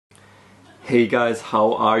Hey guys,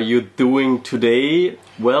 how are you doing today?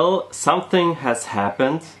 Well, something has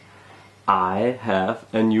happened. I have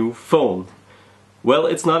a new phone. Well,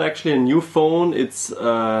 it's not actually a new phone, it's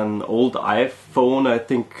an old iPhone, I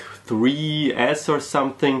think 3S or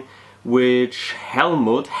something, which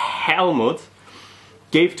Helmut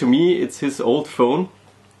gave to me. It's his old phone.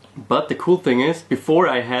 But the cool thing is, before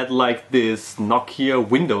I had like this Nokia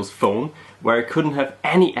Windows phone where I couldn't have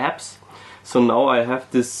any apps. So now I have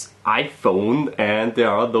this iPhone and there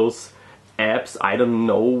are those apps, I don't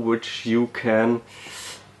know, which you can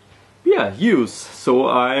use. So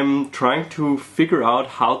I'm trying to figure out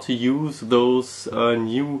how to use those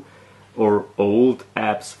new or old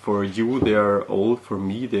apps. For you they are old, for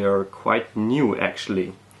me they are quite new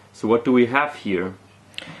actually. So what do we have here?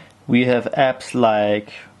 We have apps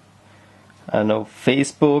like, I don't know,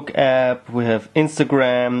 Facebook app, we have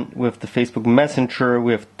Instagram, we have the Facebook Messenger,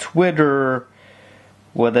 we have Twitter,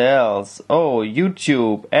 what else? Oh,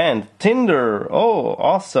 YouTube and Tinder, oh,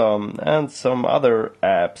 awesome, and some other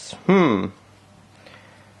apps.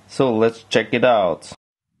 So let's check it out.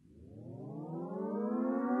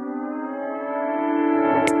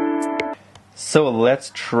 So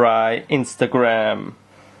let's try Instagram.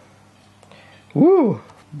 Woo!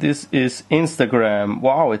 This is Instagram.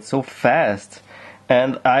 Wow, it's so fast.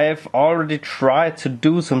 And I've already tried to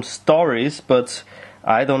do some stories, but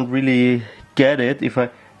I don't really get it. If I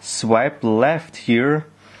swipe left here,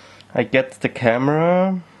 I get the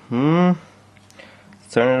camera. Turn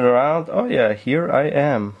it around. Oh yeah, here I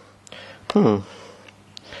am.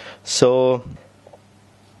 So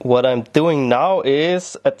what I'm doing now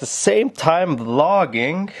is at the same time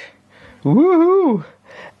vlogging. Woohoo!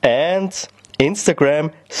 And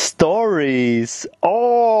Instagram stories.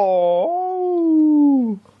 Oh!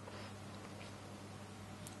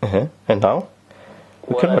 And now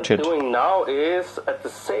we can watch it. What I'm doing now is at the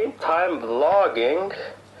same time vlogging.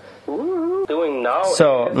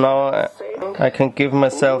 So now I can give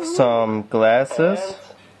myself some glasses.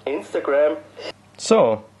 Instagram.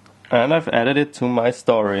 So, and I've added it to my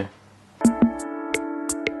story.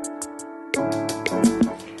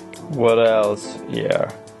 What else?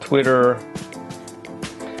 Yeah, Twitter.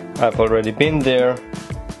 I've already been there.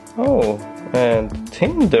 Oh, and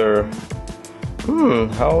Tinder.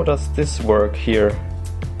 How does this work here?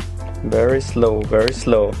 Very slow, very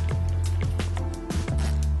slow.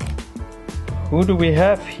 Who do we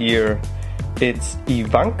have here? It's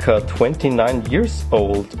Ivanka, 29 years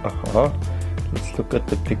old. Let's look at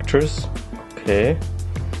the pictures. Okay.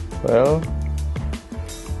 Well,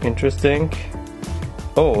 interesting.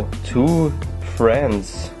 Oh, 2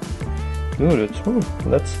 friends.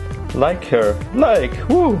 Let's like her. Like,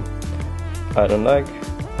 whoo! I don't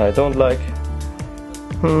like.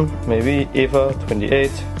 Maybe Eva,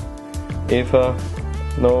 28. Eva,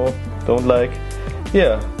 no, don't like.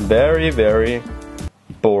 Yeah, very, very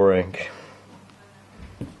boring.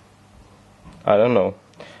 I don't know.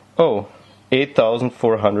 Oh,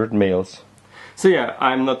 8,400 mails. So yeah,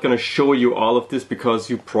 I'm not gonna show you all of this because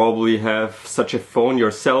you probably have such a phone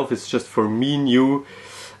yourself. It's just for me new.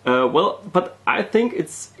 Well, but I think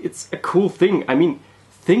it's a cool thing. I mean,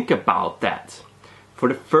 think about that. For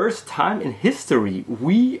the first time in history,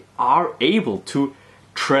 we are able to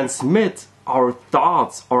transmit our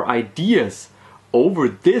thoughts, our ideas over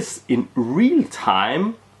this in real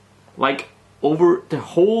time, like over the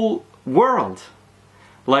whole world.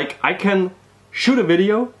 Like I can shoot a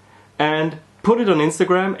video and put it on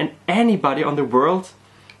Instagram and anybody on the world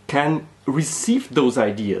can receive those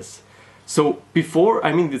ideas. So before,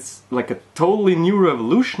 I mean, it's like a totally new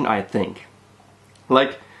revolution, I think.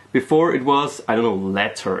 Like before it was, I don't know,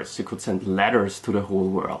 letters. You could send letters to the whole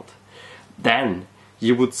world. Then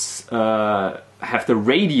you would have the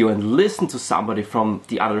radio and listen to somebody from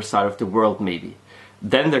the other side of the world maybe.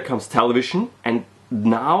 Then there comes television, and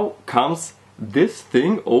now comes this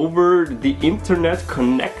thing over the internet,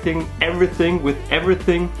 connecting everything with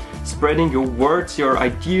everything, spreading your words, your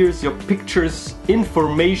ideas, your pictures,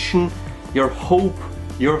 information, your hope,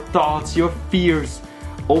 your thoughts, your fears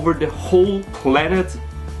over the whole planet,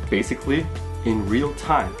 basically in real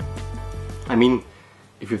time. I mean,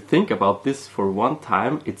 if you think about this for one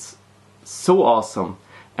time, it's so awesome.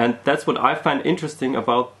 And that's what I find interesting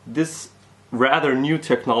about this rather new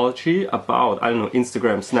technology, about, I don't know,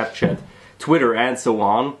 Instagram, Snapchat, Twitter and so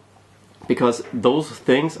on, because those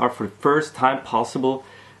things are for the first time possible,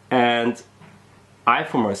 and I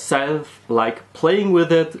for myself like playing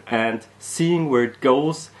with it and seeing where it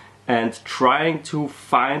goes and trying to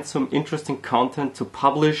find some interesting content to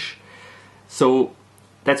publish. So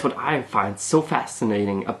That's what I find so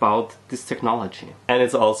fascinating about this technology. And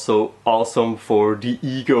it's also awesome for the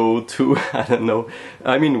ego to, I don't know,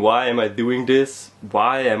 I mean, why am I doing this?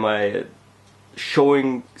 Why am I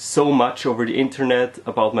showing so much over the internet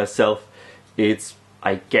about myself? It's,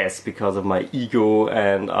 I guess, because of my ego,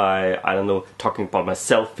 and I don't know, talking about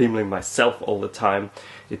myself, filming myself all the time.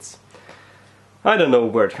 It's, I don't know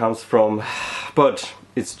where it comes from, but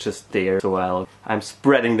it's just there, so I'm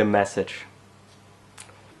spreading the message.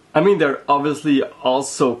 I mean, there are obviously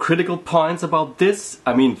also critical points about this.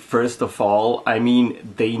 I mean, first of all, I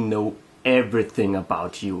mean, they know everything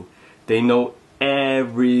about you. They know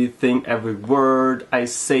everything, every word I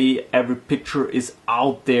say, every picture is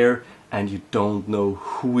out there, and you don't know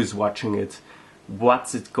who is watching it,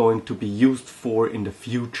 what's it going to be used for in the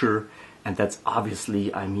future, and that's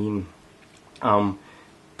obviously, I mean,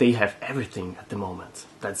 they have everything at the moment.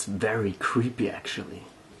 That's very creepy, actually.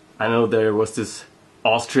 I know there was this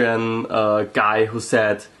Austrian guy who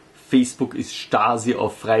said Facebook is Stasi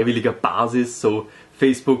auf freiwilliger Basis, so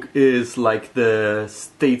Facebook is like the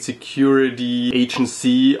state security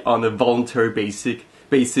agency on a voluntary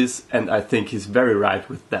basis, and I think he's very right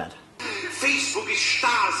with that. Facebook is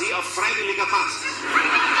Stasi auf freiwilliger Basis.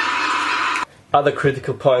 Other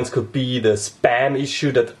critical points could be the spam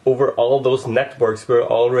issue, that over all those networks we're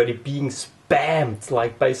already being spammed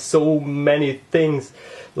like by so many things,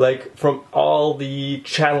 like from all the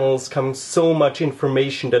channels comes so much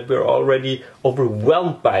information that we're already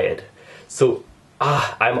overwhelmed by it. So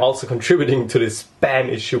I'm also contributing to this spam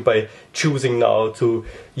issue by choosing now to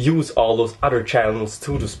use all those other channels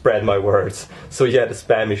too to spread my words. So yeah, the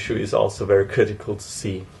spam issue is also very critical to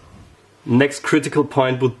see. Next critical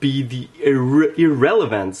point would be the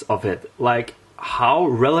irrelevance of it. Like, how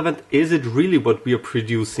relevant is it really what we are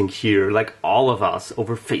producing here, like all of us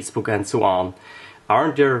over Facebook and so on?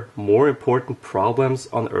 Aren't there more important problems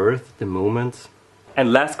on Earth at the moment?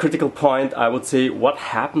 And last critical point, I would say, what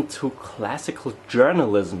happened to classical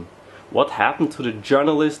journalism? What happened to the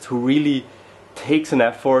journalist who really takes an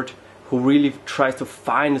effort, who really tries to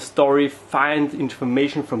find a story, find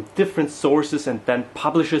information from different sources and then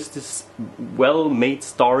publishes this well-made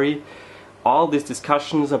story? All these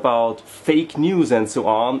discussions about fake news and so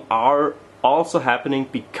on are also happening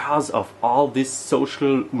because of all this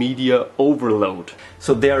social media overload.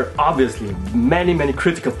 So there are obviously many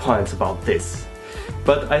critical points about this.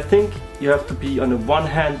 But I think you have to be, on the one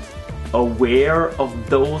hand, aware of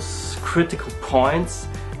those critical points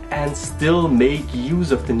and still make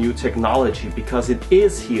use of the new technology, because it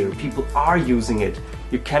is here, people are using it,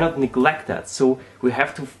 you cannot neglect that. So we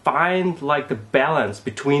have to find like the balance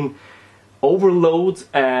between overload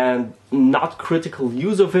and not critical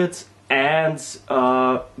use of it, and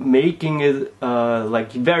making it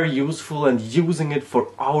like very useful and using it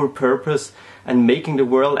for our purpose and making the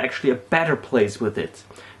world actually a better place with it.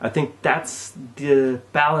 I think that's the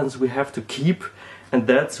balance we have to keep, and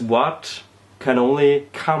that's what can only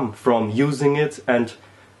come from using it and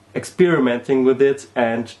experimenting with it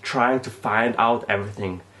and trying to find out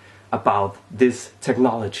everything about this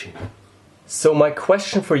technology. So my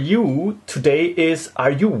question for you today is,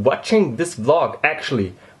 are you watching this vlog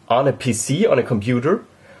actually on a PC, on a computer,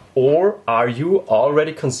 or are you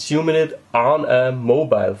already consuming it on a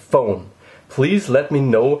mobile phone? Please let me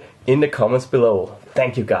know in the comments below.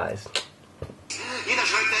 Thank you guys. Jeder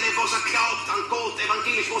schreibt eine, was glaubt, an Gott,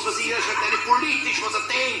 evangelisch, was ihr, schreibt eine politisch, was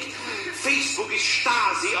denkt. Facebook ist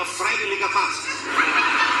Stasi auf freiwilliger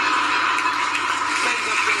Basis.